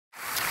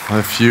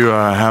If you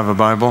have a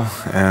Bible,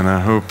 and I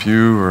hope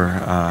you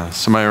or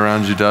somebody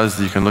around you does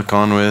that you can look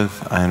on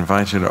with, I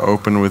invite you to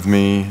open with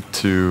me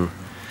to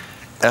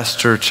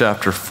Esther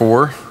chapter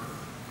 4.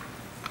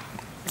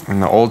 In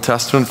the Old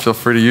Testament, feel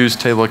free to use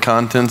table of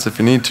contents if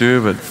you need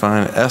to, but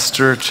find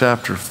Esther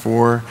chapter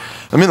 4.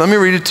 Let me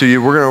read it to you.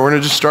 We're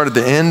gonna just start at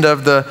the end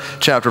of the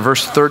chapter,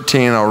 verse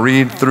 13. I'll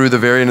read through the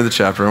very end of the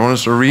chapter. I want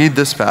us to read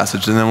this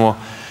passage, and then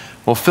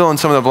we'll fill in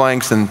some of the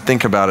blanks and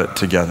think about it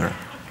together.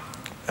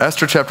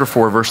 Esther chapter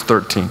 4, verse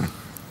 13.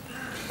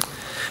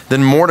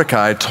 Then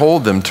Mordecai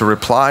told them to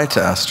reply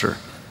to Esther,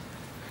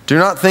 "Do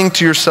not think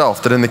to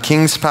yourself that in the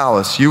king's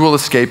palace you will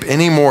escape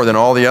any more than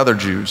all the other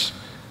Jews.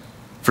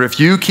 For if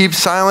you keep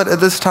silent at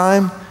this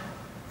time,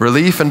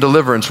 relief and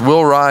deliverance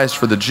will rise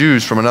for the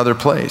Jews from another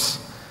place.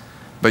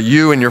 But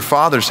you and your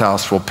father's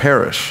house will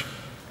perish.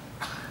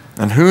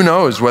 And who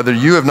knows whether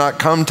you have not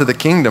come to the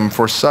kingdom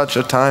for such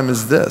a time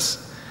as this?"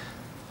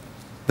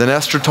 Then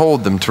Esther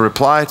told them to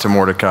reply to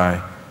Mordecai,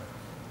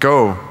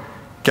 "Go,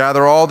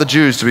 gather all the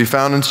Jews to be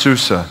found in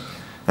Susa,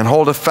 and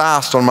hold a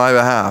fast on my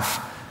behalf,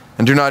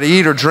 and do not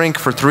eat or drink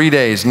for 3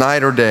 days,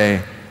 night or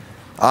day.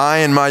 I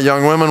and my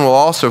young women will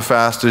also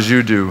fast as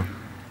you do.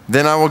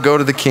 Then I will go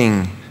to the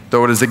king,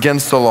 though it is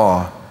against the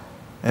law.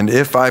 And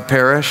if I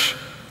perish,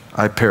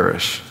 I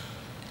perish."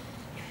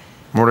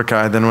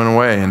 Mordecai then went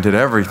away and did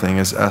everything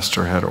as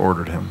Esther had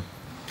ordered him.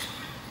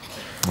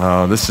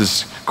 This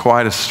is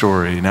quite a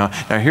story. Now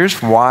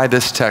here's why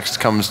this text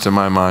comes to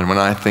my mind when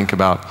I think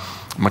about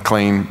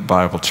McLean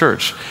Bible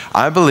Church.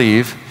 I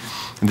believe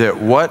that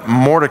what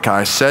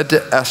Mordecai said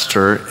to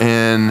Esther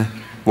in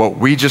what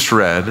we just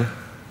read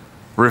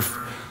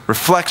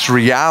reflects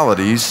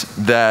realities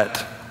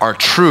that are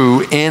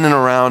true in and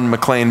around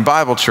McLean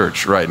Bible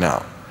Church right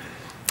now.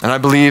 And I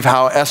believe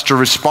how Esther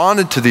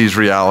responded to these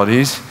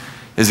realities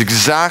is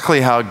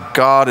exactly how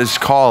God is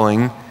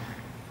calling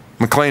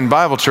McLean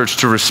Bible Church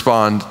to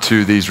respond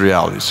to these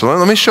realities. So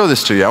let me show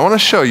this to you. I want to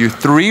show you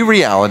 3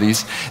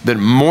 realities that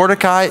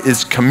Mordecai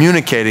is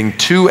communicating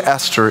to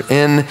Esther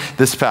in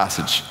this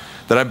passage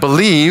that I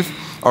believe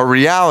are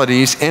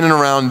realities in and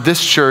around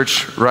this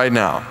church right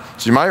now.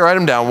 So you might write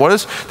them down.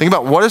 Think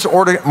about what is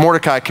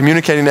Mordecai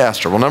communicating to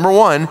Esther? Well, number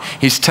 1,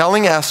 he's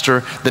telling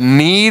Esther the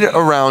need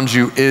around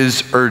you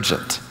is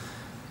urgent.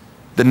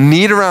 The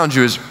need around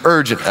you is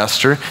urgent,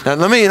 Esther. Now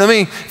let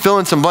me fill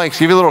in some blanks,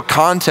 give you a little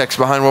context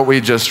behind what we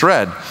just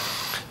read.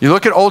 You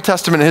look at Old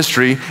Testament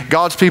history,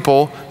 God's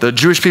people, the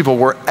Jewish people,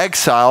 were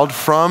exiled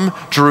from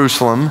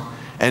Jerusalem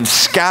and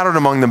scattered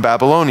among the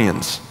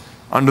Babylonians,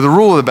 under the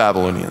rule of the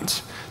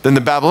Babylonians. Then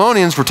the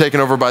Babylonians were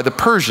taken over by the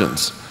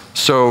Persians.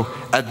 So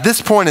at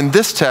this point in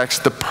this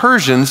text, the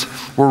Persians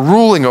were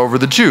ruling over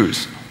the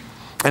Jews.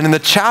 And in the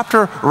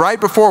chapter right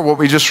before what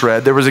we just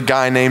read, there was a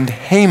guy named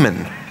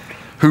Haman,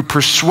 who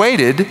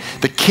persuaded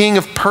the king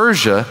of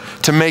Persia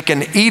to make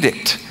an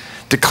edict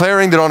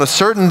declaring that on a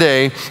certain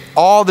day,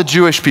 all the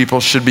Jewish people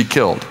should be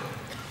killed.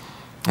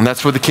 And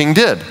that's what the king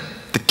did.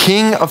 The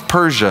king of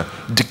Persia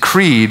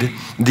decreed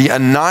the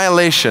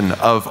annihilation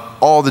of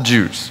all the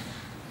Jews.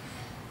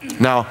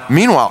 Now,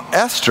 meanwhile,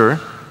 Esther,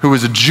 who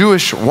was a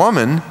Jewish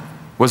woman,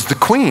 was the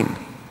queen.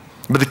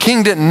 But the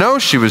king didn't know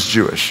she was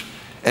Jewish.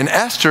 And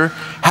Esther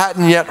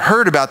hadn't yet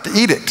heard about the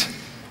edict.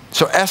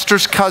 So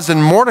Esther's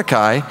cousin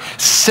Mordecai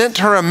sent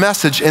her a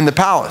message in the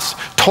palace,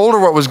 told her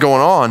what was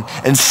going on,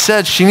 and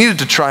said she needed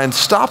to try and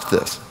stop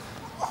this.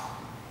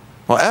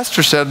 Well,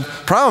 Esther said,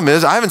 problem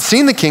is, I haven't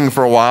seen the king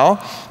for a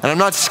while, and I'm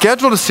not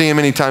scheduled to see him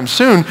anytime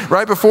soon.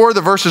 Right before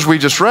the verses we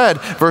just read,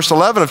 verse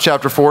 11 of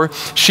chapter 4,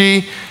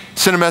 she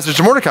sent a message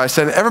to Mordecai,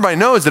 said, everybody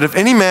knows that if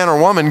any man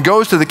or woman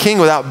goes to the king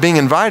without being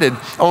invited,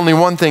 only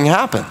one thing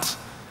happens.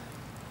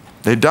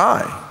 They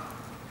die.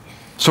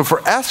 So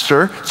for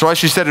Esther, so as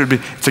she said,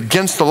 it's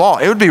against the law.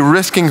 It would be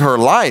risking her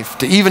life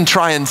to even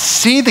try and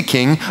see the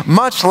king,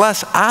 much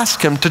less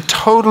ask him to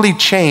totally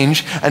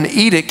change an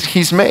edict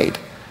he's made.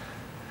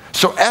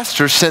 So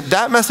Esther sent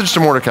that message to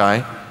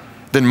Mordecai.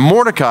 Then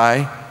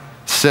Mordecai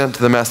sent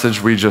the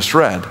message we just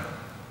read.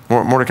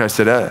 Mordecai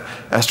said,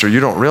 Esther, you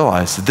don't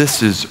realize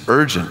this is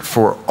urgent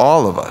for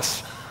all of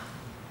us.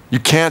 You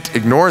can't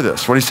ignore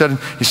this. What he said,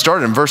 he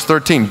started in verse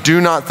 13.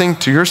 Do not think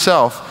to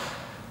yourself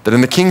that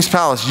in the king's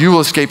palace you will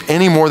escape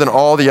any more than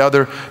all the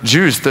other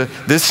Jews.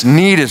 This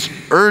need is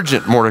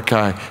urgent,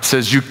 Mordecai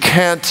says. You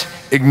can't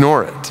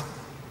ignore it.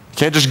 You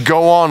can't just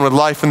go on with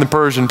life in the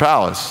Persian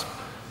palace.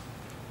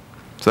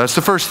 So that's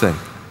the first thing.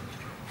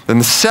 Then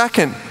the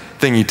second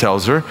thing he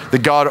tells her, the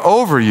God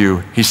over you,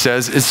 he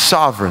says, is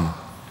sovereign.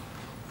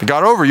 The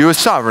God over you is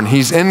sovereign.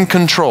 He's in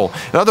control.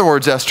 In other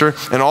words, Esther,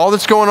 and all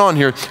that's going on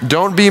here,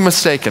 don't be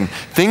mistaken.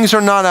 Things are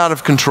not out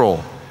of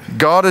control.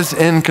 God is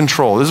in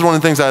control. This is one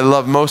of the things I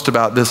love most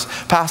about this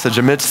passage.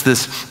 Amidst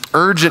this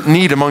urgent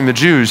need among the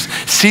Jews,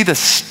 see the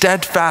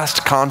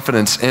steadfast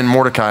confidence in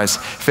Mordecai's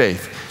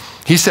faith.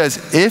 He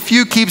says, if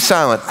you keep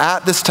silent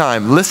at this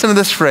time, listen to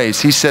this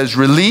phrase. He says,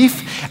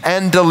 relief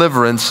and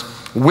deliverance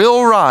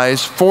will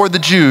rise for the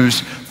Jews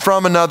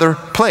from another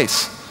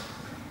place.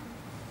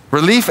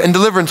 Relief and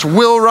deliverance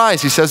will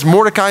rise. He says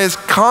Mordecai is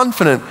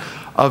confident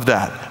of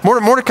that.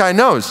 Mordecai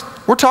knows.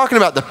 We're talking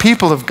about the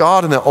people of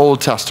God in the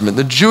Old Testament,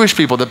 the Jewish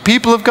people, the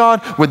people of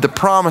God with the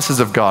promises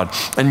of God.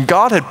 And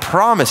God had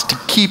promised to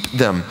keep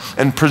them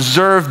and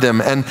preserve them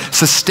and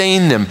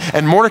sustain them.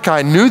 And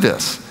Mordecai knew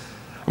this.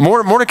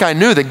 Mordecai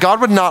knew that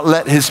God would not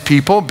let his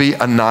people be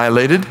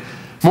annihilated.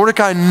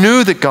 Mordecai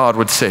knew that God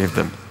would save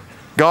them.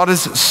 God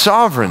is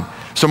sovereign.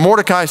 So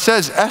Mordecai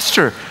says,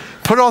 Esther,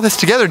 put all this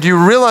together. Do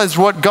you realize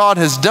what God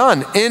has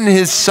done? In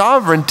his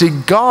sovereignty,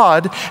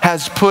 God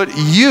has put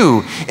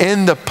you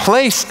in the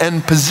place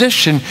and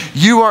position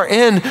you are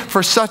in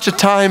for such a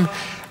time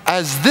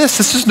as this.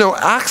 This is no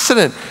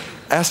accident.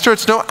 Esther,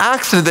 it's no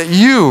accident that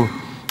you,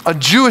 a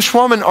Jewish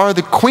woman, are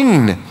the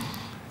queen.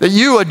 That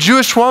you, a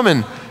Jewish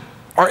woman,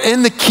 are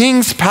in the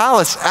king's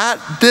palace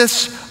at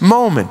this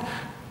moment.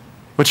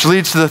 Which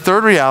leads to the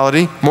third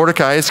reality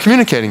Mordecai is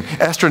communicating.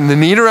 Esther, the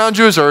need around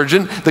you is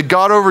urgent, the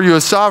God over you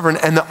is sovereign,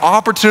 and the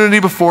opportunity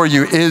before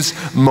you is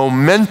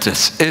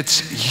momentous. It's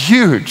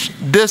huge.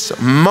 This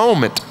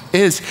moment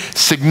is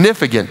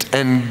significant,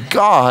 and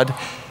God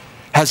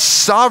has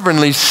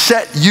sovereignly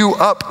set you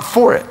up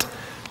for it.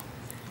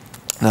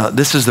 Now,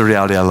 this is the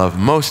reality I love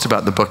most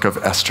about the book of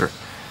Esther.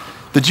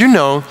 Did you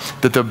know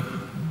that the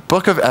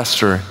book of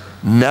Esther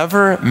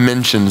never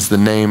mentions the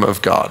name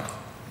of God?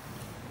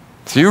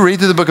 So you read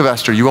through the book of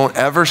Esther, you won't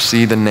ever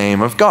see the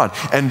name of God.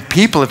 And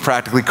people have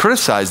practically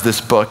criticized this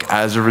book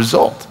as a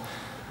result.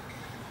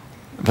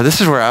 But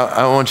this is where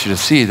I want you to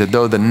see that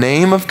though the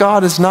name of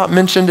God is not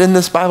mentioned in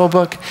this Bible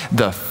book,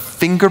 the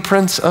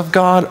fingerprints of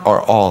God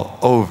are all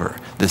over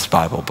this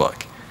Bible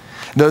book.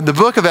 The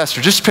book of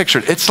Esther, just picture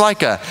it, it's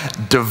like a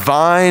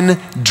divine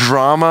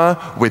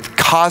drama with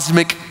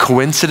cosmic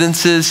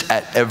coincidences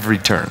at every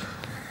turn.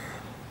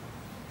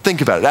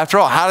 Think about it. After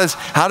all, how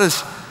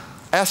does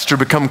Esther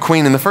become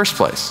queen in the first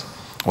place?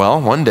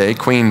 Well, one day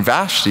Queen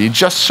Vashti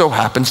just so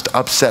happens to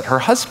upset her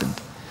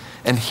husband.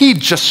 And he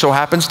just so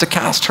happens to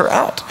cast her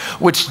out,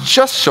 which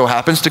just so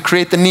happens to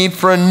create the need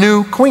for a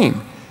new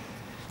queen.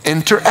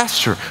 Enter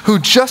Esther, who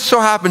just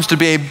so happens to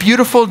be a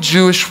beautiful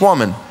Jewish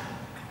woman,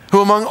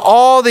 who among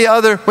all the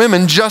other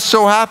women just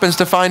so happens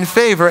to find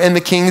favor in the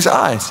king's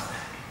eyes.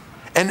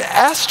 And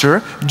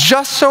Esther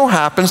just so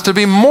happens to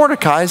be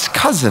Mordecai's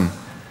cousin,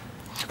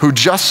 who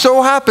just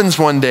so happens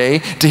one day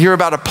to hear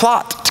about a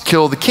plot to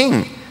kill the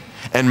king.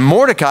 And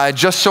Mordecai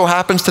just so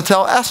happens to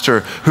tell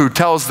Esther, who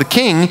tells the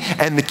king,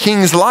 and the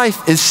king's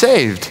life is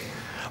saved.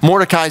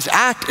 Mordecai's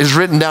act is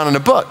written down in a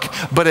book,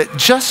 but it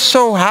just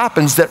so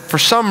happens that for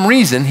some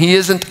reason he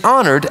isn't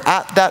honored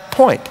at that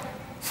point.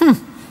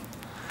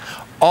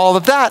 All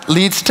of that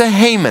leads to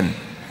Haman,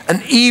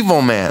 an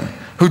evil man,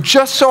 who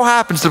just so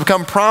happens to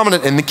become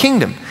prominent in the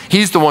kingdom.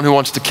 He's the one who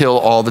wants to kill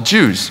all the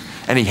Jews.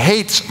 And he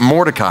hates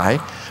Mordecai,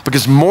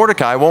 because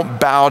Mordecai won't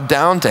bow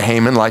down to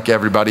Haman like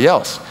everybody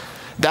else.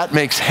 That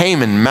makes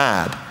Haman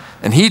mad,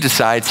 and he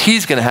decides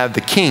he's going to have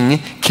the king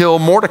kill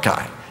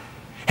Mordecai.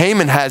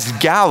 Haman has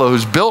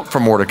gallows built for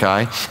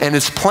Mordecai, and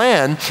his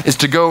plan is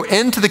to go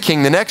into the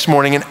king the next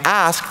morning and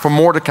ask for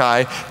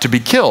Mordecai to be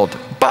killed.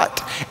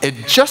 But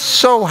it just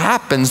so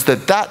happens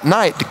that that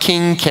night the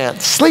king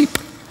can't sleep.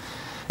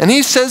 And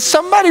he says,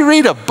 somebody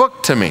read a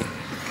book to me.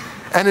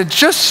 And it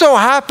just so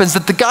happens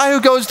that the guy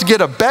who goes to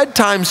get a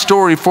bedtime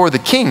story for the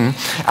king,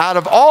 out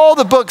of all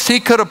the books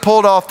he could have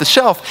pulled off the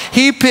shelf,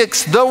 he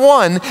picks the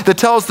one that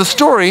tells the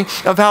story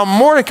of how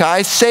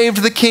Mordecai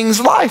saved the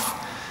king's life.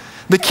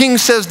 The king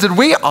says, did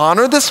we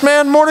honor this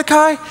man,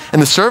 Mordecai?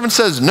 And the servant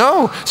says,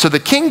 no. So the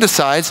king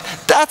decides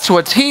that's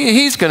what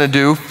he's going to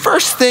do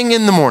first thing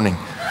in the morning.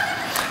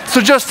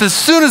 So just as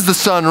soon as the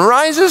sun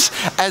rises,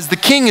 as the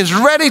king is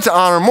ready to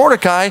honor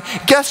Mordecai,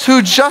 guess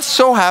who just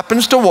so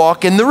happens to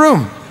walk in the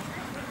room?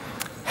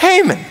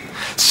 Haman.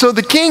 So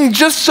the king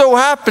just so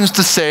happens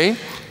to say,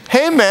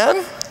 hey man,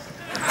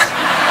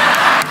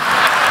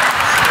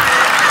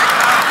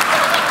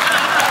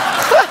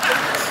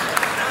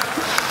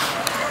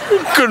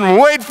 couldn't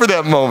wait for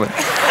that moment.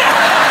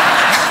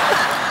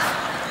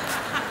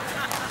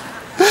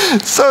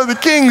 So the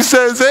king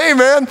says, hey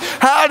man,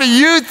 how do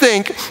you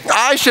think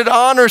I should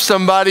honor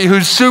somebody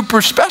who's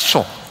super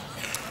special?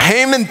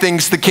 Haman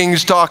thinks the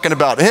king's talking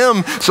about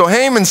him, so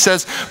Haman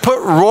says, put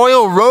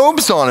royal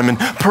robes on him and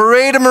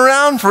parade him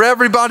around for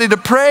everybody to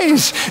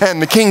praise. And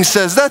the king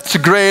says, that's a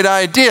great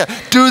idea.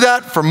 Do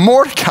that for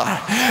Mordecai.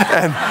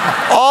 And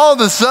all of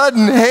a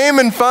sudden,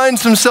 Haman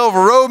finds himself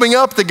robing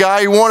up the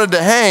guy he wanted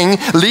to hang,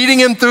 leading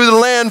him through the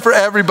land for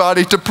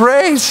everybody to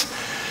praise.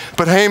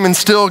 But Haman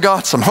still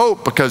got some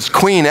hope because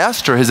Queen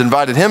Esther has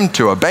invited him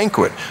to a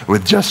banquet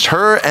with just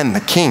her and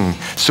the king.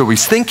 So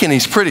he's thinking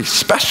he's pretty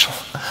special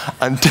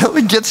until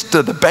he gets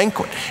to the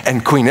banquet.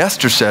 And Queen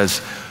Esther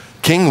says,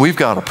 King, we've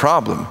got a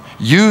problem.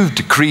 You've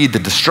decreed the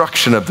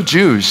destruction of the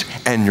Jews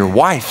and your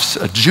wife's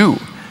a Jew.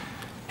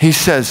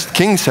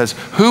 King says,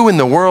 who in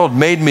the world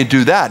made me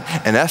do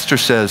that? And Esther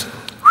says,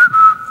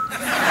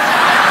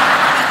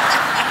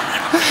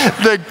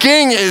 The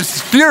king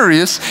is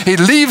furious. He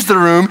leaves the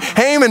room.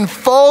 Haman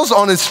falls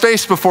on his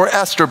face before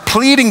Esther,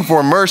 pleading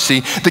for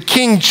mercy. The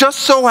king just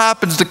so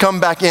happens to come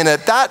back in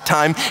at that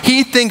time.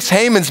 He thinks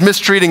Haman's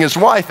mistreating his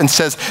wife and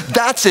says,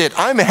 "That's it,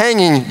 I'm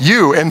hanging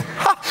you." And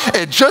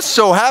it just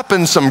so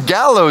happens some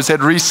gallows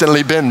had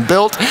recently been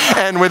built,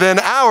 and within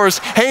hours,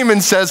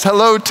 Haman says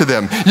hello to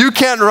them. You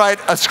can't write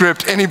a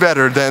script any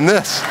better than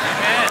this.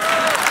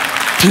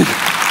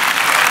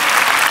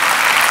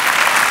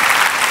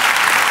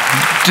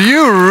 Do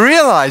you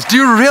realize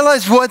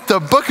what the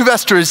book of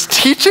Esther is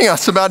teaching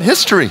us about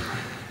history?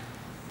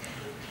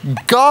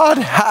 God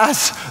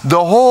has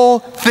the whole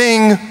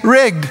thing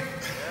rigged.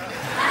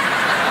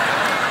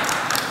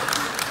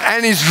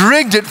 And he's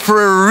rigged it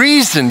for a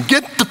reason.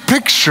 Get the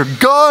picture.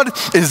 God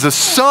is the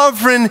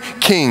sovereign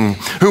king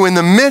who, in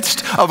the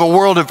midst of a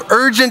world of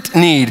urgent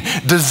need,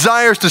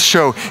 desires to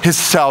show his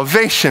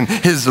salvation,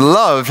 his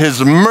love, his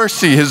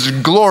mercy, his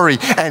glory.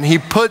 And he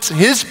puts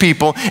his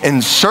people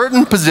in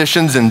certain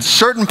positions, in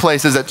certain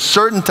places, at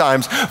certain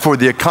times for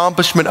the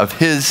accomplishment of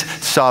his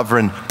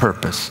sovereign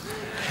purpose.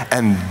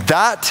 And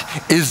that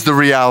is the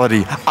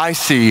reality I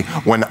see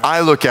when I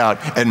look out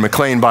at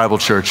McLean Bible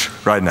Church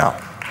right now.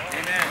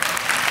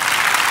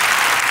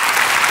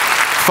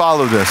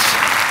 Follow this.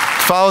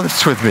 Follow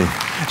this with me.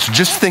 So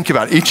just think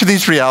about each of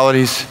these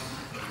realities.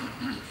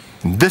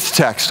 This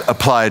text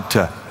applied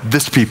to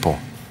this people.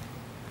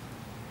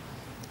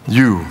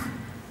 You,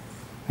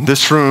 in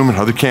this room and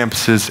other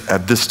campuses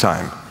at this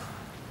time.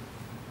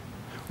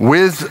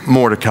 With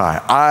Mordecai,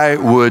 I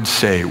would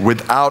say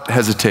without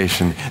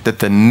hesitation that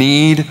the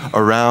need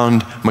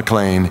around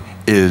McLean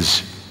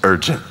is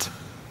urgent.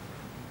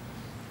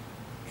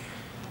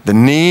 The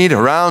need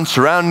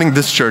surrounding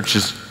this church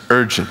is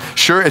urgent.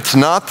 Sure, it's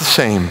not the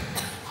same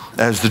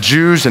as the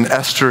Jews and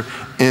Esther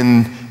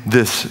in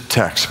this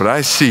text, but I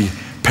see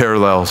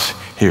parallels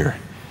here.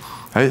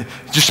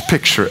 Just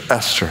picture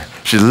Esther.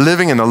 She's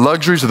living in the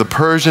luxuries of the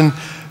Persian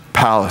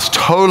palace,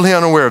 totally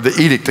unaware of the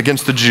edict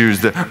against the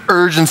Jews, the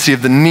urgency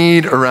of the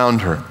need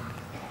around her.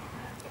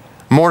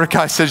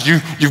 Mordecai says,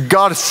 you've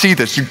got to see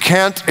this. You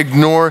can't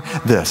ignore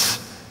this.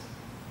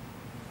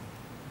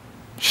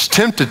 She's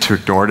tempted to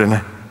ignore it, and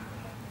I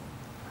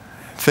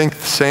think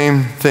the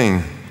same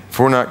thing, if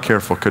we're not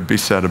careful, could be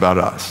said about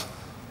us.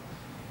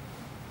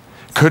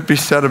 Could be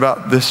said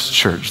about this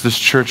church. This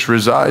church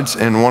resides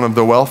in one of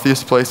the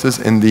wealthiest places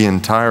in the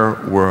entire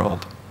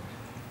world.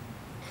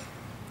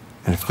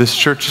 And if this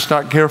church is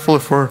not careful,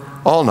 if we're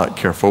all not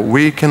careful,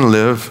 we can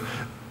live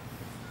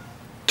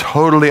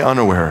totally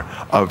unaware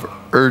of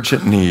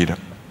urgent need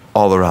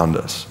all around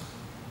us.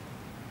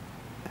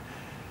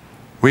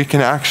 We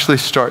can actually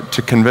start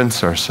to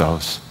convince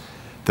ourselves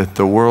that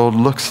the world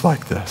looks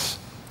like this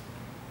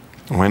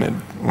when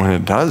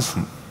it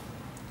doesn't.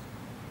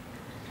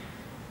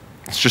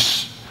 It's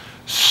just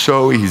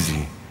so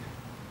easy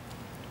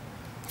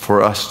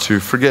for us to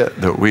forget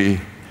that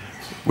we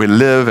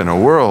live in a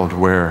world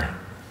where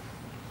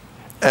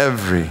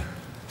every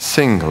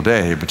single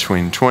day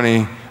between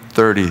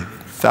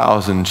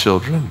 20,000-30,000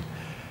 children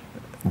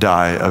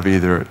die of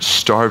either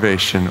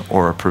starvation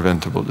or a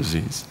preventable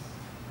disease.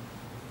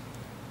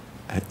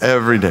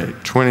 Every day,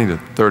 20,000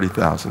 to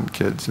 30,000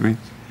 kids. We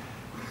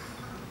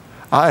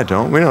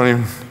don't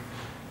even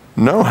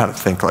know how to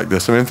think like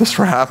this. I mean, if this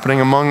were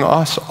happening among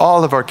us,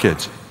 all of our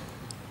kids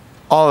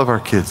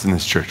in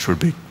this church would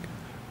be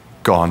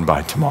gone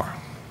by tomorrow.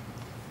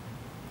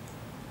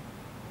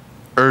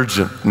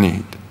 Urgent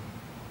need.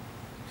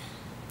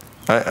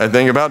 I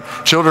think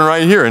about children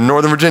right here in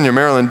Northern Virginia,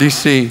 Maryland,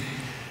 D.C.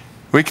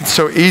 We can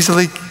so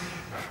easily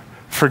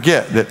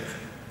forget that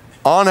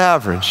on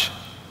average,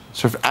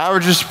 so if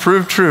averages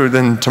prove true,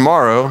 then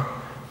tomorrow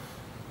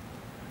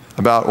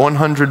about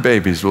 100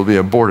 babies will be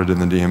aborted in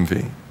the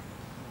DMV.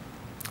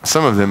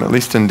 Some of them, at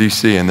least in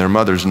D.C., in their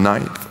mother's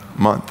 9th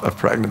month of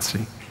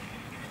pregnancy.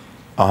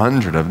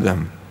 100 of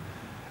them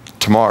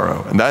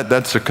tomorrow, and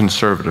that's a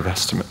conservative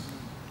estimate.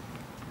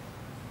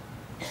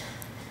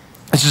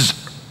 This is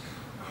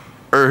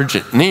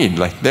urgent need.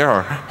 Like, there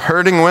are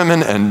hurting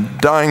women and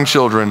dying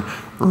children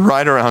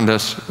right around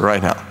us right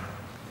now.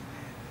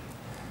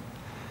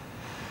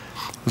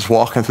 I was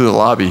walking through the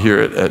lobby here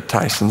at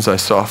Tyson's. I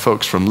saw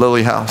folks from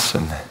Lily House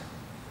and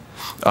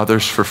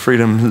others for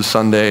Freedom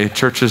Sunday,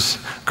 churches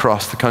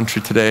across the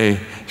country today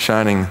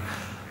shining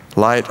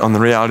light on the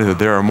reality that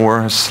there are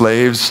more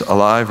slaves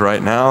alive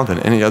right now than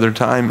any other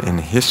time in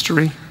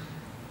history,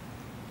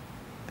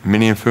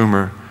 many of whom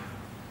are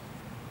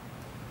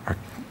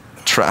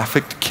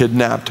trafficked,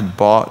 kidnapped,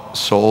 bought,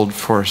 sold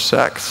for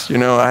sex. You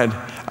know,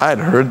 I'd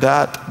heard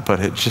that, but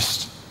it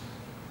just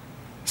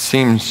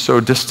seemed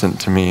so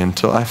distant to me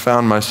until I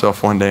found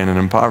myself one day in an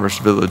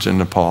impoverished village in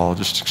Nepal,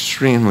 just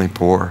extremely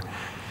poor.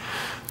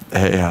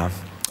 A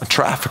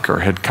trafficker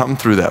had come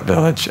through that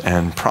village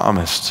and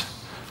promised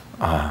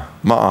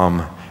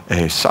Mom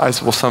a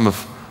sizable sum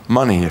of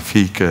money if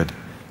he could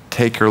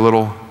take her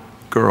little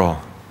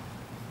girl.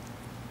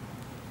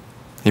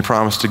 He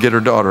promised to get her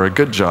daughter a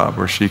good job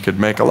where she could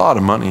make a lot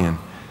of money and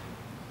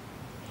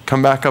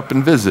come back up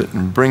and visit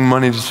and bring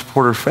money to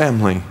support her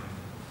family.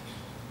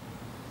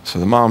 So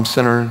the mom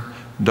sent her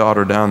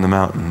daughter down the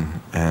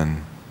mountain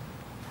and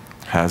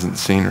hasn't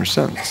seen her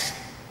since.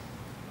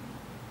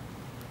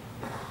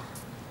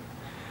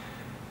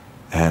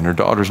 And her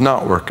daughter's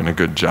not working a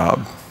good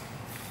job.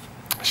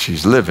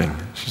 She's living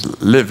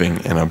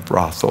in a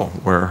brothel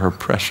where her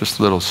precious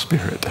little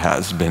spirit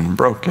has been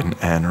broken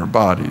and her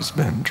body's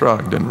been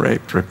drugged and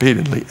raped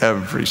repeatedly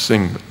every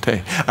single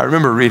day. I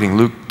remember reading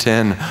Luke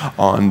 10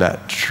 on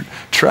that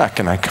trek,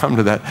 and I come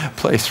to that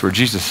place where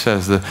Jesus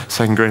says the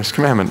second greatest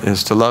commandment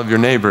is to love your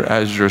neighbor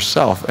as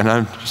yourself. And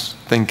I'm just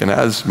thinking,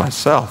 as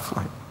myself,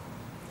 like,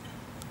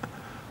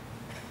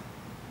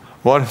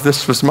 what if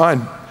this was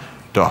my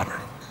daughter?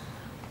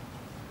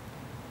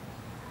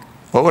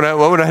 What would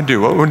I do?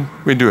 What would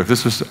we do if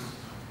this was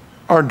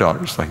our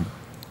daughters? Like,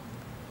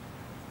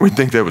 we'd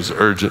think that was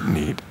urgent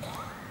need.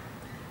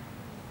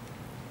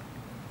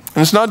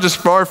 And it's not just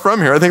far from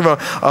here. I think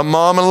of a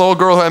mom and a little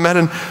girl who I met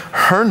in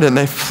Herndon.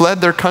 They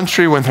fled their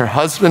country when their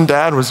husband,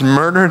 dad, was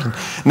murdered. And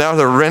now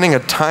they're renting a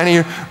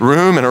tiny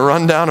room in a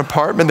rundown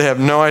apartment. They have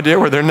no idea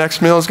where their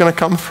next meal is going to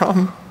come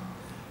from.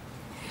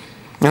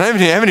 And I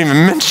haven't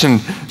even mentioned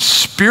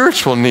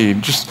spiritual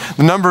need, just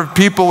the number of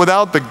people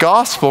without the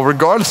gospel,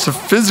 regardless of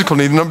physical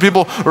need, the number of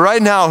people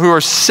right now who are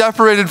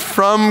separated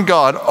from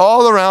God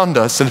all around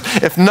us. And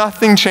if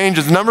nothing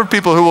changes, the number of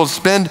people who will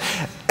spend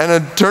an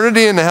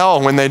eternity in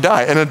hell when they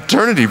die, an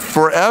eternity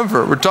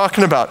forever. We're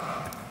talking about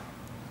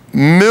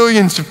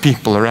millions of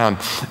people around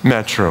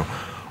Metro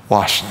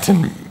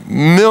Washington,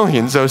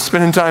 millions. I was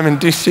spending time in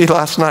D.C.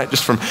 last night,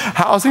 just from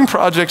housing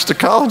projects to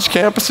college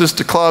campuses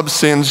to clubs,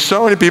 seeing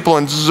so many people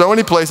in so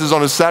many places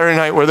on a Saturday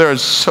night where there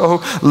is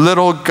so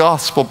little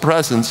gospel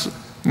presence.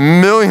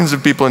 Millions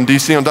of people in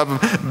D.C. on top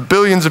of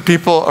billions of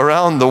people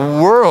around the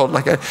world.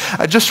 Like,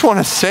 I just want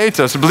to say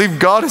to us, I believe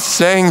God is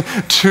saying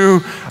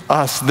to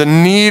us, the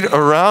need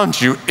around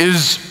you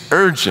is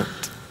urgent.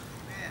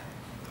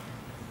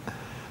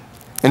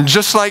 And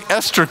just like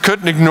Esther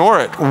couldn't ignore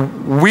it,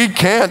 we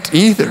can't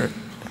either.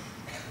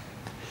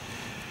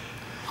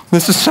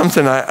 This is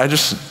something I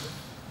just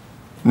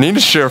need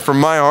to share from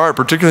my heart,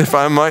 particularly if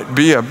I might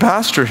be a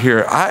pastor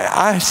here.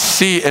 I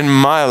see in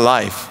my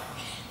life,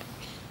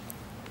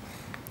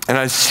 and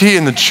I see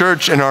in the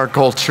church in our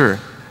culture,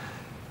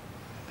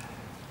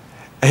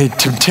 a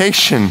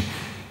temptation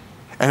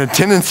and a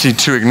tendency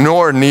to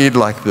ignore need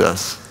like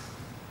this.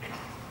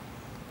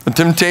 A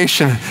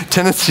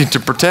tendency to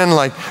pretend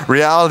like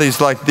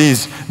realities like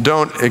these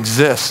don't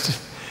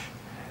exist.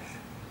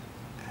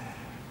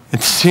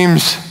 It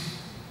seems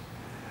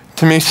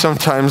to me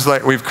sometimes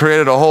like we've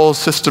created a whole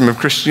system of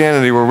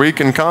Christianity where we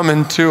can come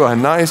into a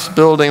nice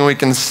building, we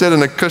can sit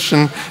in a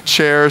cushioned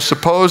chair,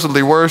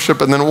 supposedly worship,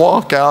 and then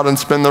walk out and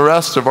spend the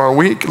rest of our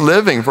week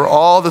living for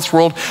all this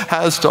world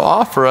has to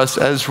offer us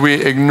as we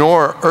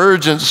ignore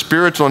urgent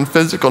spiritual and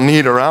physical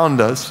need around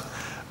us.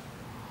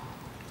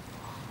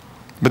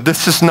 But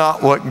this is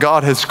not what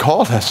God has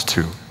called us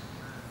to.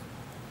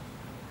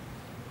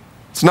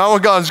 It's not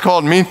what God has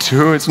called me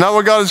to. It's not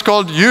what God has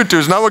called you to.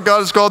 It's not what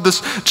God has called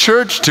this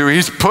church to.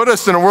 He's put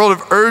us in a world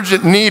of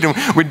urgent need, and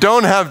we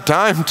don't have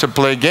time to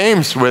play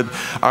games with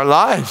our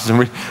lives. And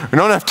we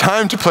don't have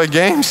time to play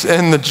games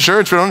in the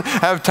church. We don't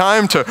have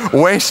time to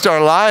waste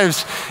our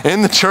lives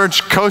in the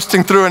church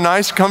coasting through a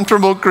nice,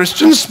 comfortable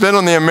Christian spin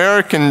on the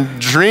American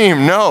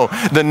dream. No,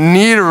 the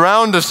need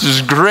around us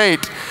is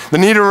great. The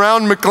need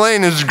around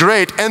McLean is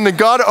great. And the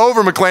God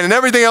over McLean and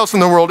everything else in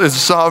the world is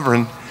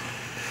sovereign.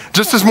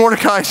 Just as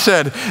Mordecai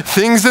said,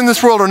 things in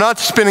this world are not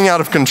spinning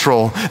out of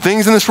control.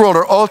 Things in this world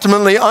are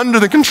ultimately under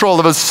the control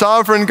of a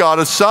sovereign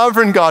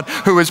God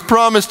who has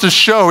promised to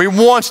show, he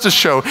wants to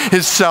show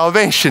his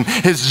salvation,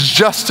 his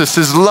justice,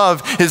 his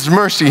love, his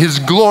mercy, his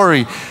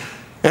glory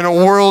in a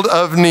world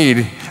of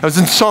need. I was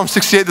in Psalm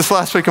 68 this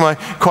last week in my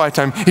quiet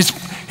time.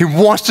 He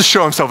wants to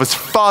show himself as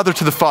father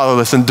to the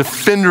fatherless and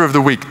defender of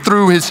the weak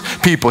through his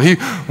people. He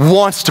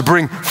wants to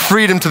bring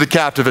freedom to the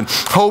captive and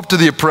hope to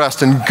the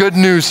oppressed and good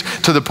news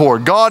to the poor.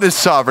 God is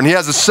sovereign. He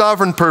has a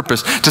sovereign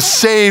purpose to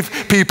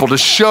save people, to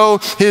show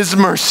his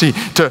mercy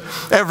to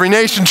every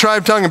nation,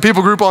 tribe, tongue, and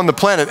people group on the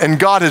planet. And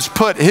God has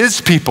put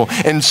his people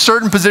in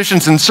certain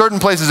positions, in certain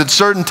places, at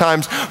certain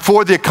times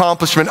for the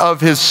accomplishment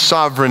of his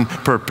sovereign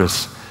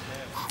purpose.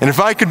 And if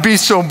I could be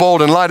so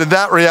bold in light of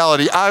that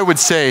reality, I would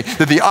say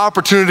that the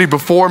opportunity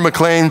before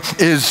McLean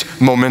is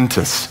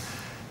momentous.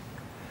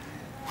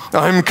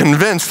 I'm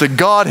convinced that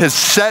God has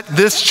set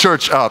this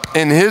church up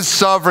in his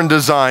sovereign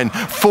design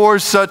for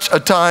such a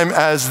time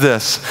as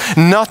this.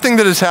 Nothing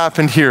that has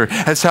happened here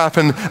has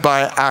happened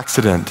by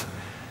accident.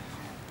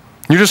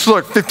 You just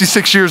look,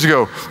 56 years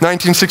ago,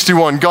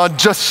 1961, God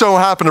just so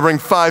happened to bring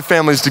 5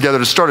 families together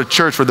to start a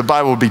church where the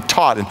Bible would be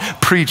taught and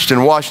preached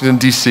in Washington,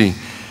 D.C.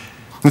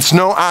 It's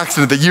no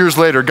accident that years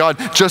later, God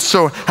just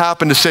so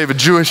happened to save a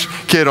Jewish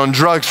kid on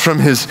drugs from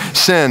his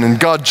sin. And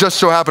God just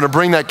so happened to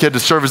bring that kid to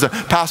serve as a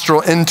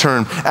pastoral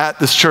intern at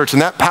this church.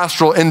 And that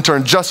pastoral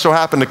intern just so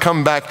happened to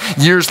come back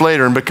years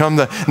later and become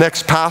the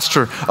next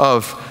pastor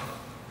of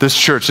this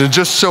church. And it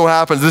just so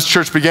happens this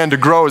church began to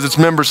grow as its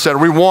members said,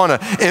 we want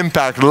to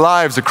impact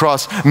lives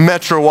across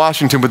Metro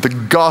Washington with the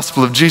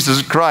gospel of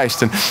Jesus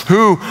Christ. And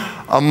who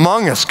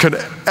among us could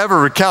ever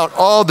recount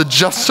all the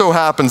just so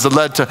happens that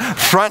led to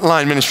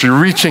frontline ministry,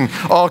 reaching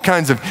all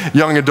kinds of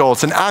young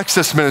adults, and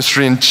access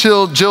ministry and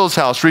Jill's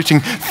house, reaching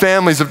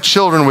families of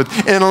children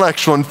with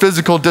intellectual and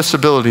physical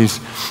disabilities.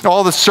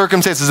 All the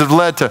circumstances have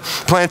led to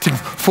planting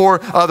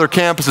 4 other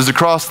campuses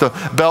across the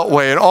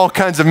Beltway and all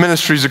kinds of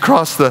ministries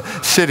across the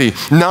city.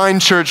 9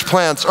 church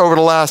plants over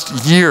the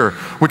last year,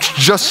 which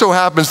just so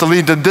happens to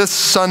lead to this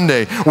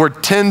Sunday where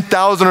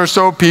 10,000 or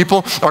so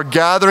people are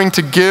gathering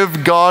to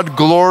give God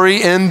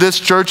glory in this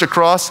church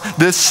across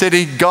this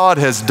city. God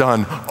has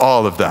done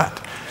all of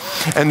that.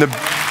 And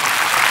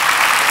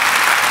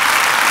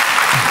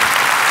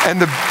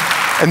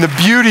the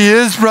beauty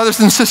is, brothers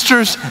and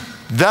sisters,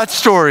 that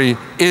story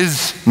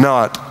is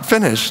not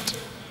finished.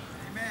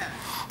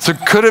 So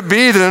could it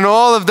be that in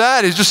all of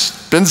that, he's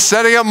just been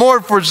setting up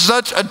more for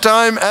such a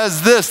time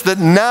as this, that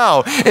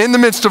now, in the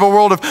midst of a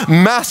world of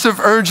massive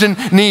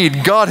urgent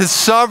need, God has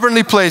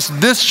sovereignly placed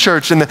this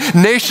church in the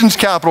nation's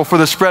capital for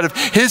the spread of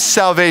his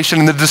salvation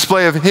and the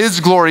display of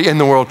his glory in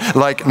the world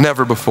like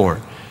never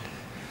before.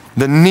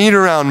 The need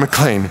around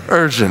McLean,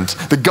 urgent.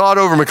 The God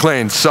over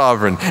McLean,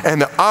 sovereign.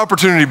 And the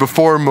opportunity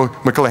before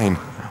McLean,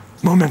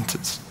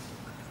 momentous.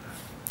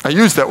 I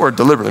use that word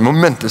deliberately,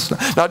 momentous,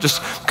 not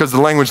just because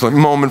the language like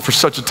moment for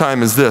such a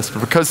time as this,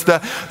 but because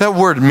that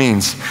word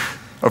means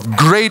of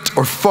great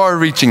or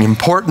far-reaching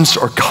importance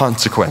or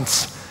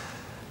consequence.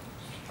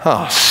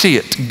 See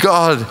it.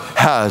 God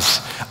has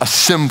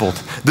assembled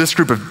this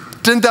group of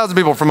 10,000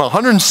 people from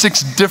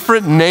 106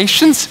 different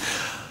nations.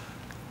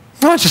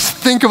 Not just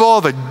think of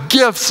all the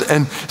gifts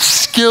and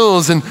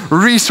skills and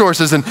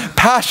resources and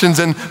passions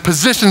and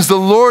positions the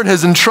Lord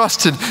has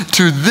entrusted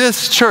to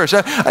this church.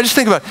 I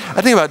think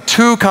about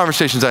 2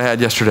 conversations I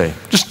had yesterday.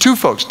 Just 2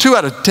 folks, 2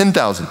 out of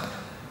 10,000.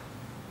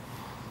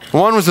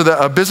 One was with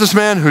a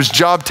businessman whose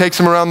job takes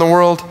him around the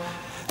world.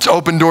 It's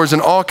open doors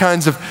in all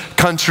kinds of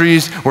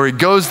countries where he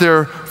goes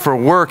there for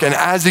work, and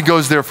as he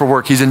goes there for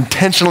work, he's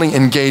intentionally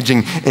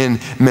engaging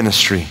in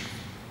ministry.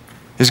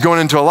 He's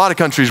going into a lot of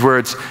countries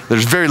where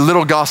there's very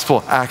little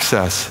gospel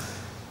access.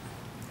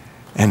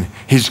 And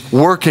he's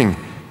working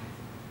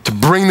to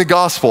bring the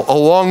gospel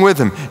along with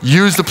him,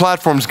 use the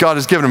platforms God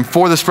has given him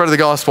for the spread of the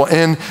gospel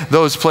in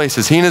those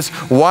places. He and his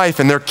wife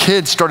and their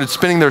kids started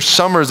spending their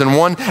summers in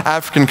one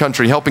African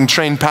country, helping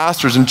train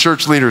pastors and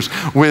church leaders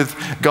with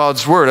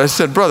God's word. I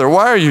said, brother,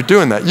 why are you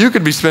doing that? You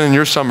could be spending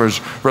your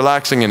summers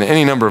relaxing in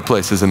any number of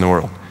places in the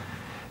world.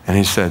 And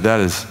he said,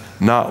 that is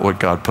not what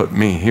God put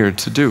me here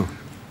to do.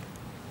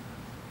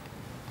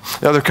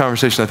 The other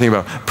conversation I think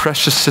about,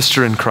 precious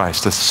sister in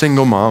Christ, a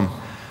single mom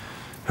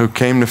who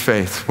came to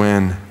faith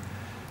when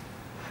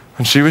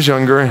she was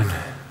younger and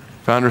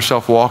found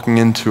herself walking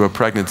into a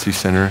pregnancy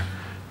center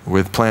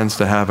with plans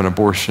to have an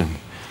abortion.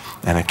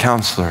 And a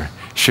counselor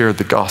shared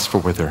the gospel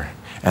with her,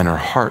 and her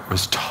heart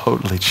was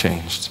totally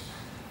changed.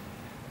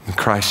 And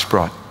Christ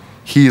brought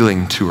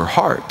healing to her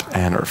heart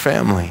and her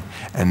family.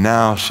 And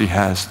now she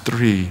has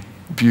 3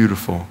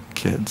 beautiful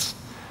kids.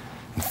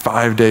 And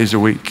 5 days a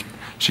week,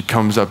 she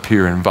comes up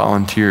here and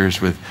volunteers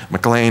with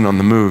McLean on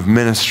the Move,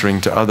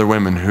 ministering to other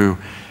women who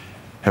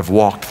have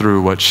walked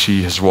through what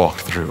she has walked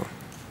through.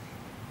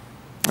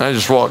 I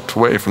just walked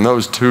away from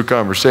those 2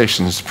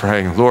 conversations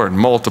praying, Lord,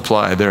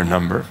 multiply their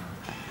number.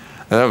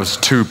 And that was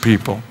 2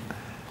 people.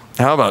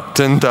 How about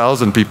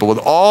 10,000 people with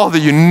all the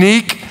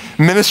unique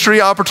ministry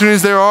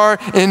opportunities there are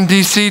in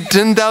DC,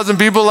 10,000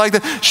 people like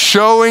that,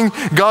 showing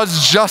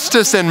God's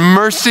justice and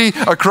mercy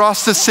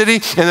across the city,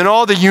 and then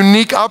all the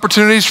unique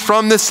opportunities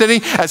from this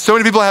city, as so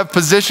many people have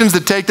positions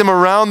that take them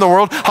around the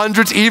world,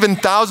 hundreds, even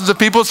thousands of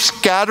people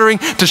scattering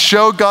to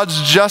show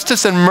God's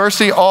justice and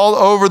mercy all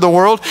over the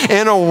world.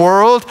 In a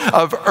world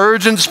of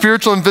urgent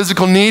spiritual and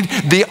physical need,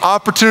 the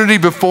opportunity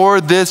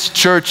before this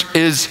church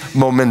is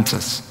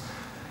momentous.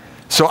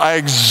 So I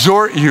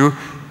exhort you,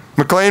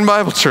 McLean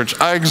Bible Church,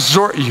 I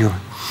exhort you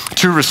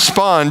to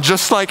respond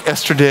just like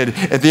Esther did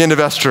at the end of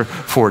Esther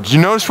 4. Did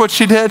you notice what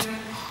she did?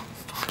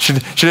 She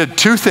did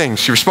 2 things.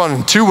 She responded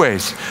in 2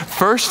 ways.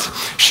 First,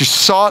 she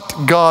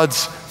sought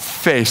God's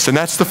face. And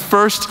that's the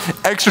first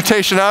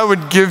exhortation I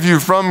would give you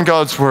from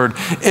God's word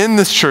in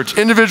this church,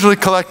 individually,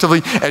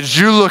 collectively, as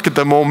you look at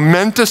the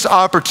momentous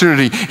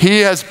opportunity he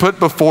has put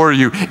before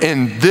you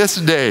in this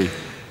day.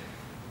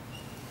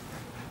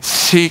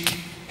 Seek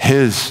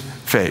his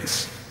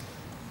face.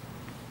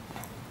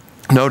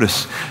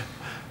 Notice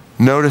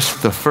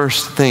the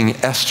first thing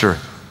Esther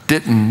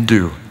didn't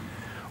do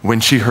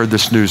when she heard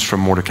this news from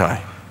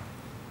Mordecai.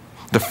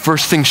 The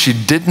first thing she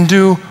didn't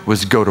do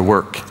was go to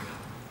work,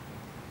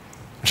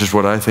 which is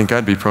what I think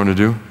I'd be prone to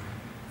do.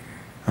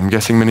 I'm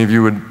guessing many of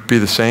you would be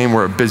the same.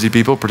 We're busy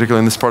people,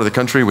 particularly in this part of the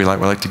country. We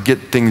like to get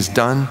things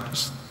done,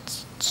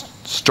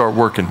 start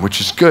working,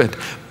 which is good,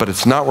 but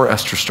it's not where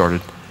Esther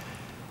started.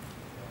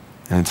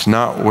 And it's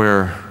not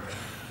where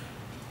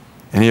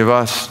Any of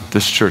us,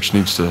 this church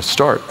needs to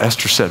start.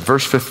 Esther said,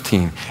 verse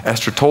 15,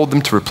 Esther told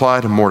them to reply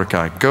to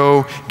Mordecai,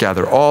 go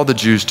gather all the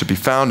Jews to be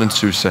found in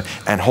Susa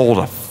and hold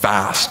a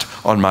fast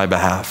on my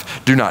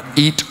behalf. Do not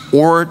eat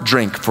or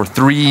drink for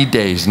 3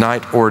 days,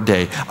 night or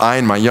day. I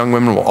and my young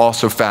women will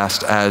also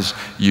fast as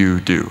you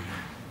do.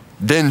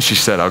 Then she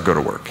said, I'll go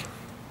to work.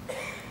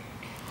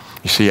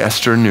 You see,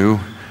 Esther knew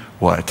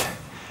what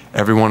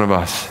every one of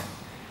us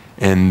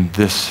in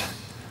this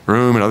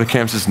room and other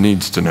campuses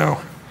needs to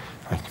know.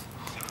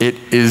 It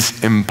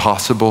is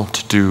impossible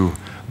to do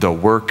the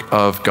work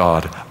of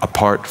God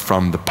apart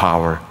from the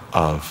power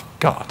of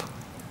God.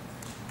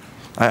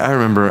 I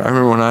remember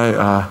when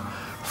I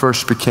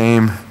first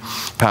became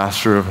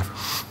pastor of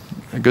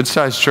a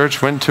good-sized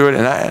church, went to it,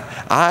 and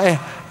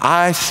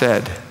I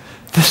said,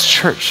 this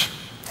church,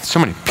 so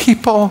many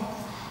people,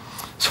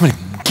 so many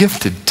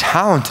gifted,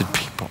 talented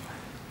people,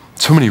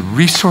 so many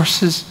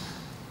resources.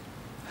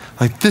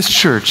 Like this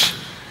church,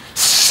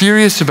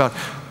 serious about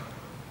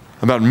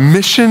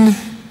mission,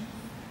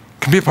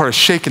 can be a part of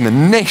shaking the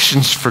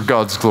nations for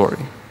God's glory.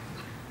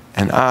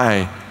 And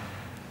I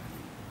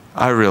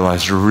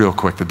realized real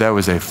quick that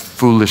was a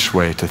foolish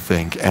way to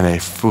think and a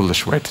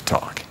foolish way to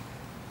talk.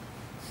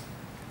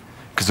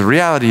 Because the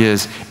reality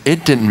is,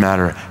 it didn't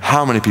matter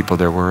how many people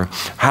there were,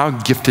 how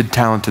gifted,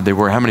 talented they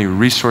were, how many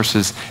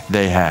resources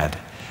they had.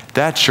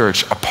 That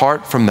church,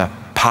 apart from the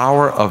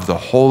power of the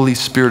Holy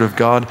Spirit of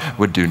God,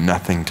 would do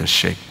nothing to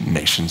shake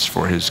nations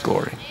for his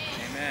glory.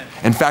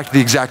 In fact, the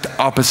exact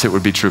opposite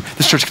would be true.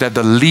 This church could have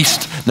the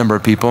least number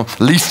of people,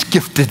 least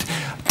gifted,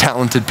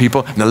 talented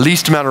people, and the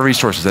least amount of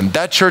resources. And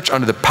that church,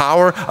 under the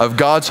power of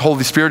God's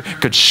Holy Spirit,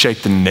 could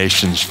shake the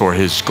nations for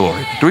his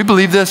glory. Do we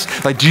believe this?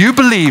 Like, do you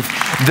believe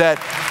that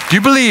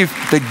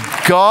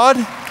God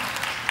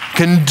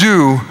can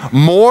do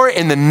more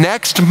in the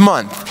next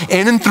month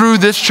in and through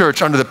this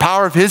church under the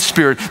power of his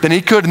Spirit than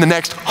he could in the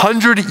next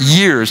 100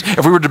 years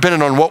if we were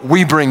dependent on what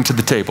we bring to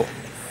the table?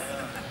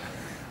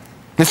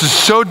 This is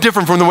so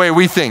different from the way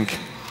we think.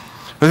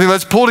 We think,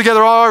 let's pull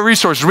together all our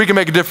resources. We can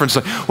make a difference.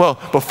 Well,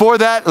 before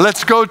that,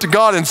 let's go to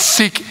God and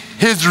seek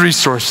his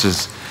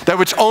resources, that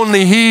which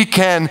only he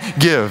can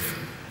give.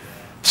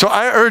 So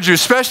I urge you,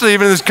 especially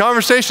even in this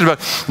conversation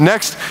about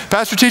next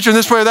pastor, teacher, in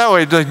this way or that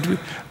way,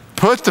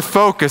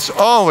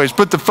 always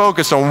put the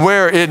focus on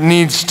where it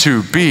needs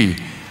to be.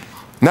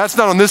 And that's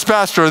not on this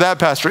pastor or that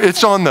pastor.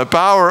 It's on the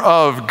power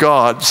of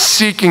God,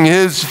 seeking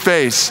his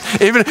face.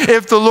 Even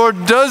if the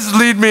Lord does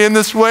lead me in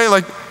this way,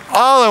 like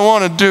all I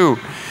want to do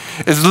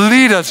is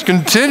lead us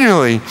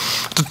continually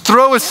to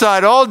throw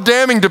aside all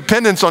damning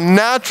dependence on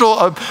natural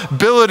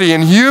ability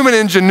and human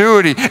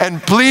ingenuity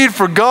and plead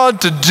for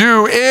God to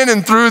do in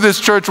and through this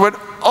church what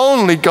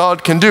only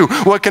God can do,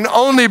 what can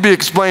only be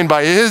explained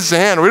by his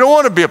hand. We don't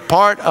want to be a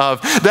part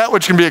of that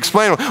which can be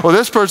explained. Well,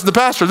 this person, the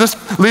pastor,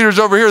 this leader's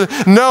over here.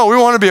 No, we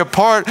want to be a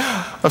part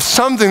of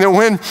something that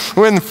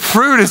when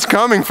fruit is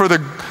coming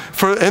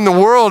in the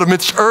world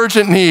amidst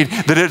urgent need,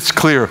 that it's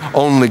clear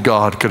only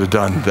God could have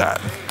done that.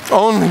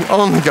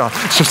 Only God.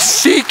 So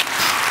seek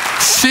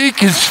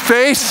his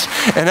face,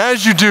 and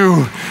as you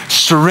do,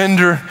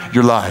 surrender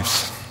your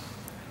lives.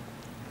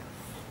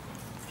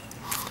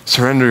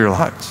 Surrender your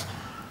lives.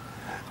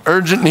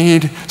 Urgent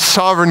need,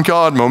 sovereign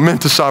God,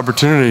 momentous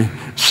opportunity,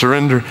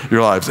 surrender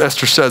your lives.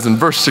 Esther says in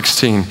verse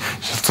 16,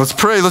 let's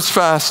pray, let's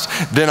fast,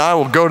 then I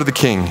will go to the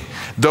king,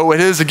 though it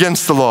is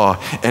against the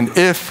law, and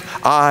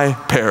if I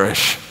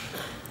perish,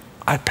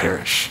 I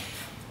perish.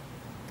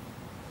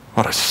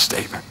 What a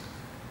statement.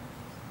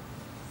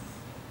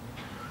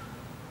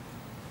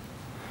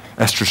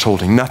 Esther's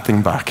holding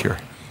nothing back here.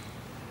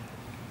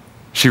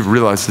 She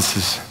realized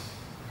this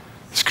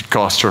could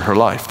cost her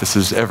life. This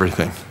is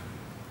everything.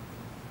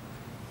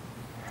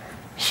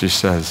 She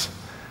says,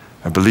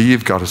 I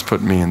believe God has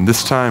put me in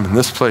this time, in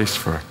this place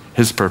for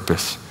his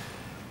purpose.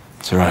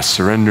 So I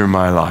surrender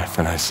my life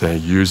and I say,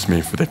 use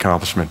me for the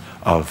accomplishment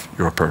of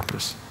your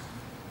purpose.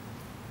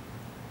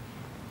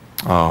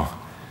 Oh,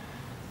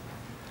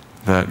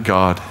 that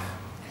God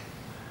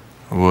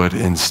would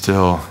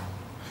instill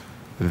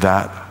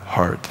that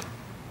heart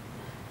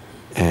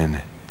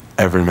in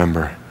every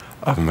member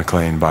of a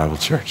McLean Bible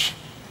Church.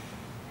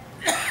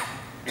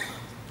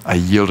 A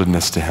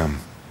yieldedness to him.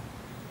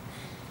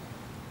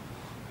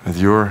 With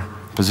your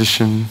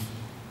position,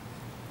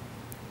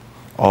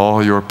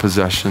 all your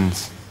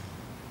possessions,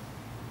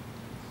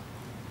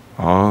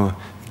 all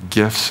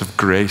gifts of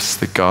grace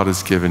that God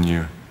has given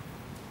you,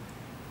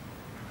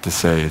 to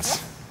say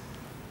it's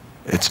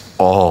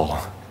all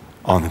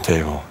on the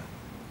table.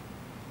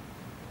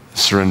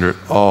 Surrender it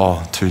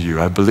all to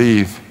you. I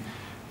believe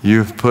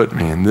you've put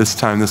me in this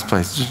time, this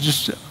place.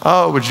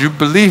 Would you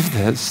believe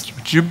this?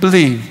 Would you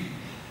believe?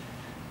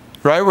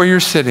 Right where you're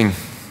sitting.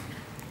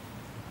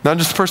 Not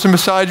just the person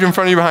beside you, in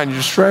front of you, behind you,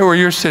 just right where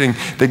you're sitting,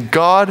 that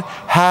God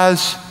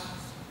has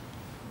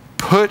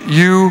put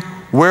you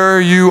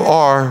where you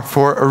are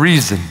for a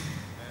reason.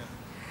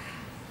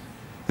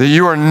 That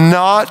you are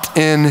not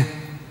in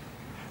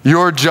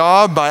your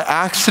job by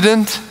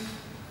accident.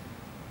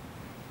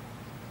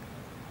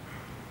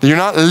 That you're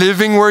not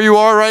living where you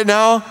are right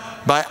now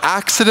by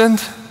accident,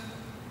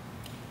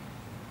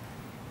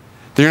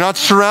 that you're not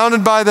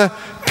surrounded by the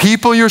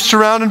people you're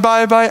surrounded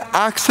by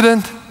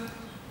accident,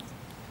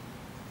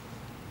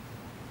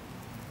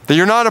 that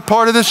you're not a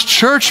part of this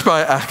church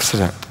by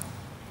accident,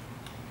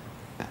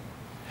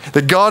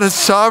 that God has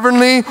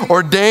sovereignly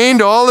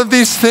ordained all of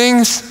these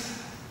things,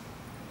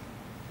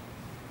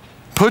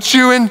 put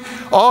you in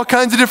all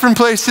kinds of different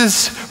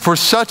places for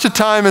such a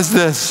time as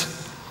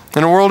this,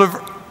 in a world of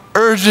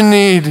urgent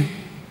need.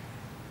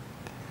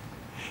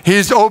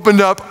 He's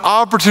opened up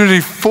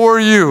opportunity for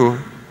you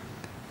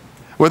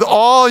with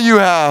all you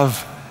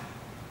have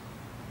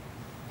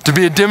to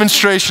be a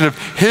demonstration of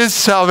His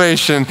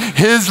salvation,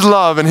 His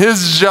love, and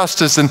His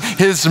justice, and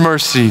His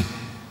mercy,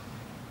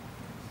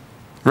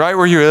 right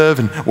where you live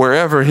and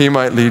wherever He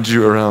might lead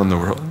you around the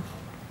world.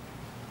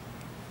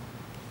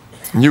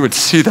 And you would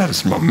see that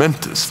as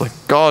momentous, like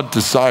God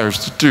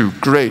desires to do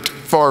great,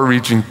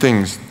 far-reaching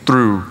things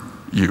through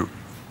you.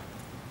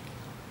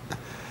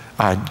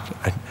 I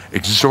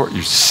exhort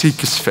you,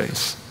 seek His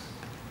face.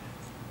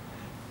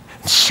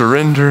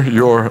 Surrender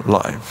your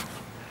life.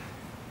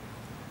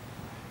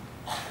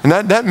 And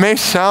that may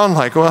sound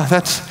like, well,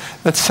 that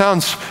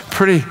sounds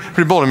pretty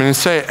bold. I mean, to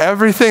say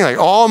everything, like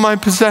all my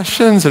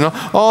possessions and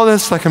all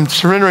this, like I'm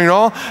surrendering it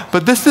all.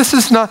 But this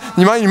is not,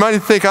 you might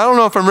think, I don't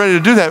know if I'm ready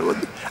to do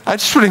that. I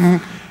just want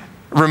to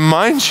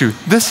remind you,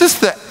 this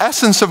is the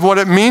essence of what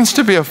it means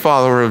to be a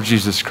follower of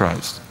Jesus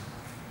Christ.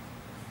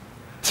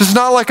 This is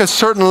not like a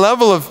certain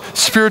level of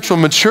spiritual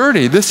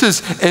maturity. This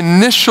is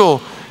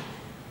initial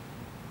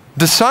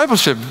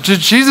discipleship.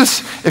 Jesus,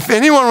 if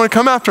anyone would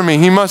come after me,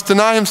 he must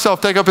deny himself,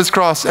 take up his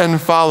cross,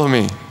 and follow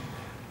me.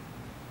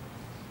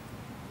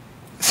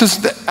 This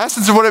is the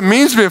essence of what it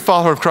means to be a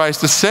follower of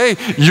Christ, to say,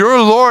 you're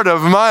Lord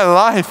of my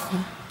life.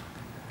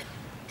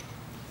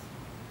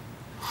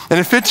 And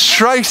if it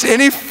strikes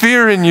any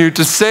fear in you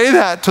to say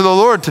that to the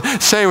Lord,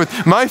 to say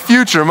with my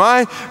future,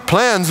 my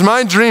plans,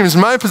 my dreams,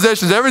 my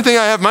possessions, everything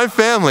I have, my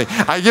family,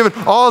 I give it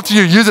all to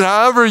you. Use it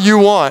however you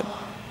want.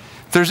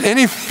 If there's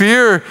any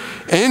fear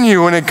in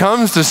you when it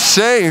comes to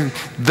saying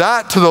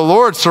that to the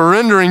Lord,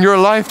 surrendering your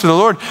life to the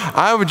Lord,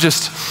 I would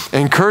just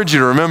encourage you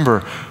to remember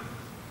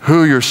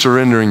who you're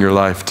surrendering your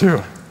life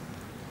to.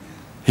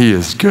 He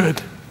is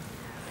good.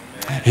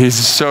 He's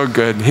so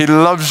good. He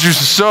loves you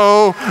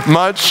so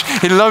much.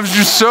 He loves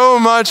you so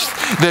much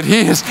that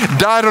He has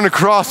died on a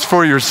cross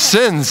for your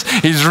sins.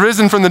 He's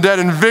risen from the dead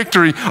in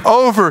victory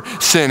over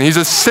sin. He's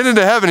ascended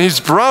to heaven.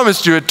 He's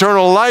promised you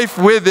eternal life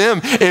with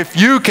Him. If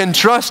you can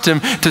trust Him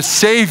to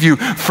save you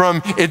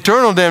from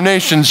eternal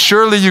damnation,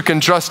 surely you can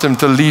trust Him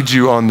to lead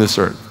you on this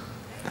earth.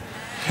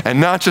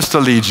 And not just to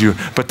lead you,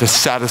 but to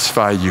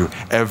satisfy you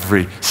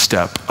every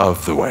step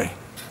of the way.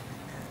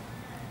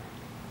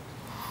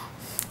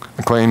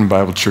 McLean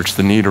Bible Church,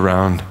 the need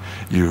around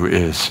you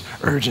is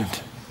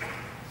urgent.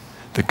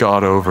 The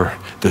God over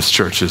this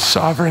church is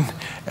sovereign,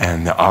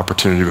 and the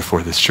opportunity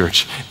before this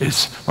church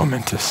is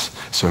momentous.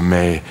 So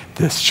may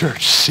this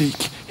church seek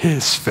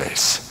His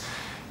face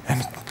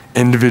and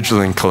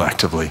individually and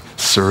collectively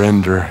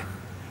surrender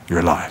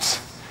your lives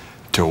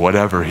to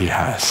whatever He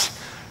has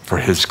for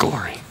His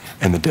glory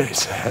in the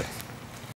days ahead.